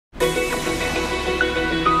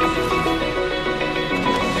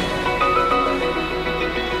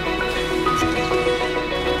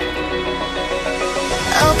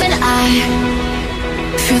fly.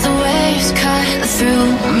 Feel the waves cut through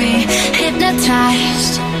me,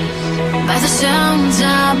 hypnotized by the sounds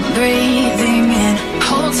I'm breathing in.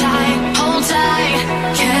 Hold tight,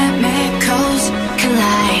 chemicals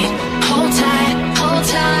collide. Hold tight, hold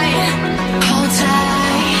tight, hold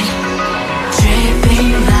tight.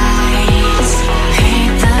 Dripping lights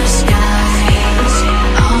paint the skies,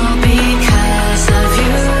 all because of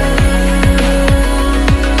you.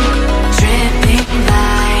 Dripping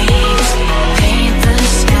lights paint the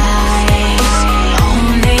skies,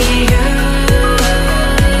 only you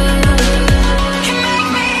can make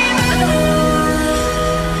me move.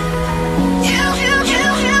 You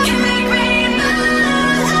can make me move.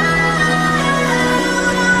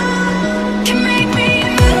 Can make me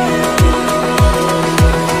move.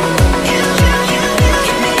 You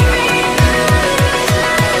can make me move.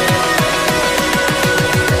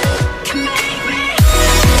 Can make me.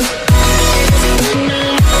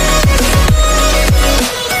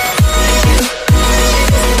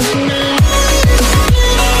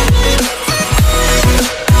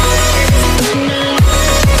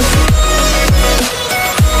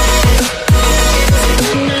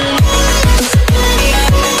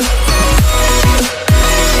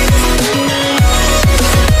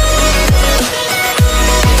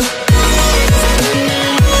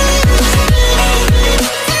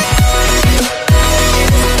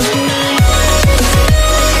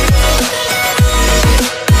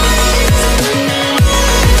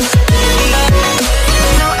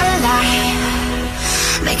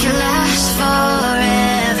 Make it last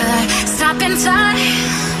forever. Stop in time.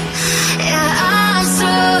 Yeah, I'm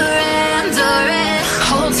surrendering.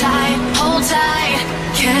 Hold tight,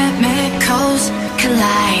 chemicals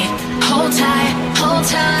collide. Hold tight, hold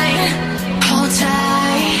tight, hold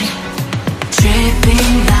tight.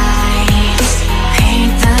 Dripping lights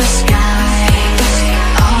paint the skies,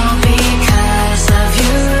 all because of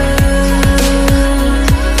you.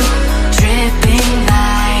 Dripping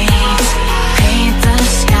lights paint the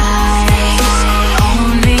skies,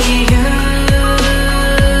 only you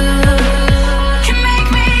can make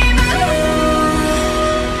me move.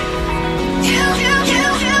 You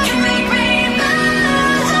can make me move.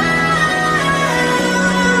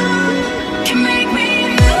 Can make me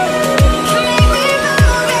move. Can make me move.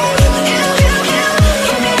 You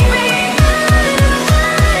can make me move.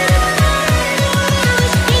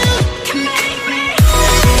 Can make me.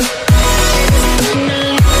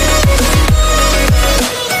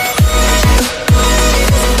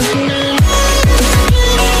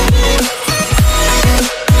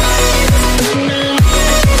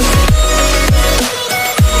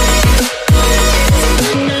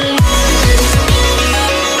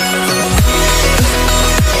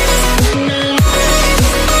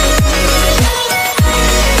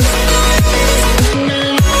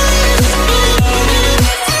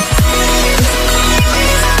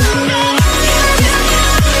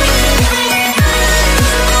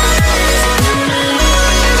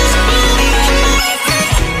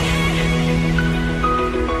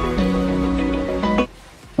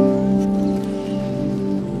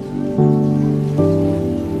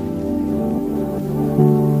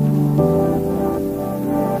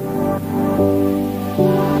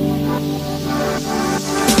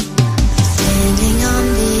 Standing on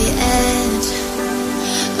the edge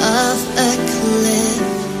of a cliff,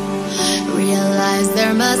 realize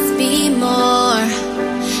there must be more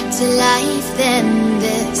to life than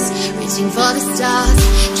this. Reaching for the stars,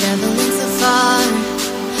 traveling so far,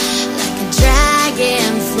 like a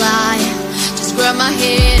dragonfly. Just grab my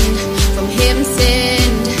hand from him,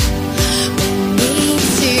 send with me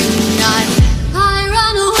tonight. I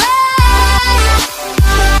run away.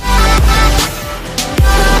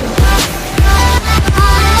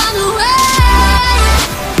 Run away.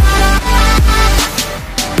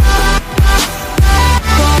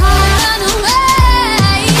 Run away.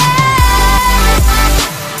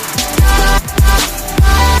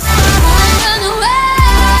 Run away.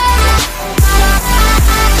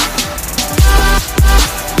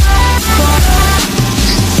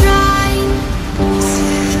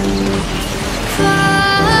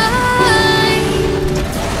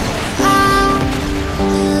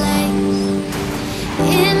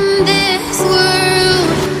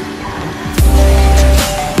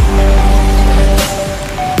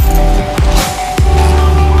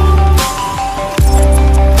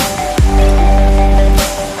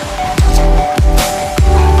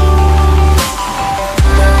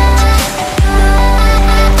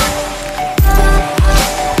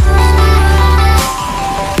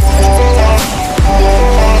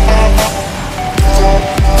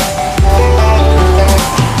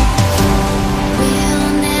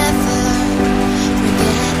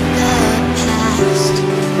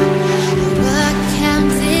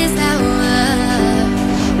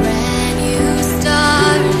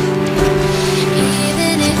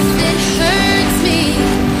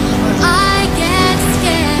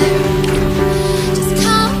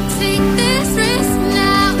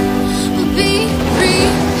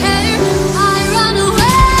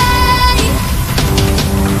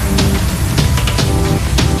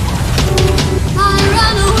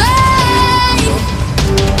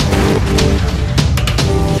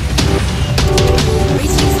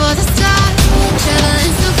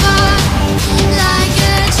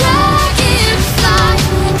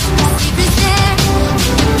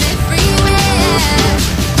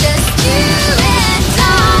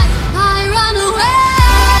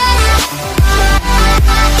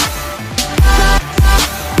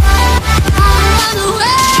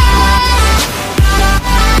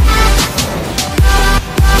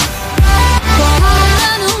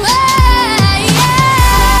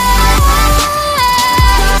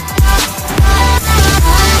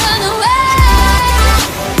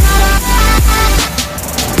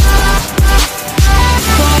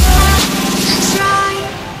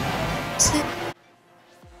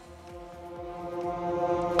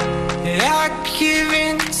 I give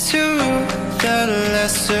in to the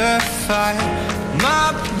lesser fight.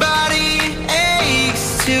 My body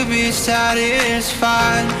aches to be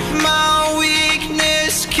satisfied. My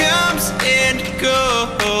weakness comes and goes.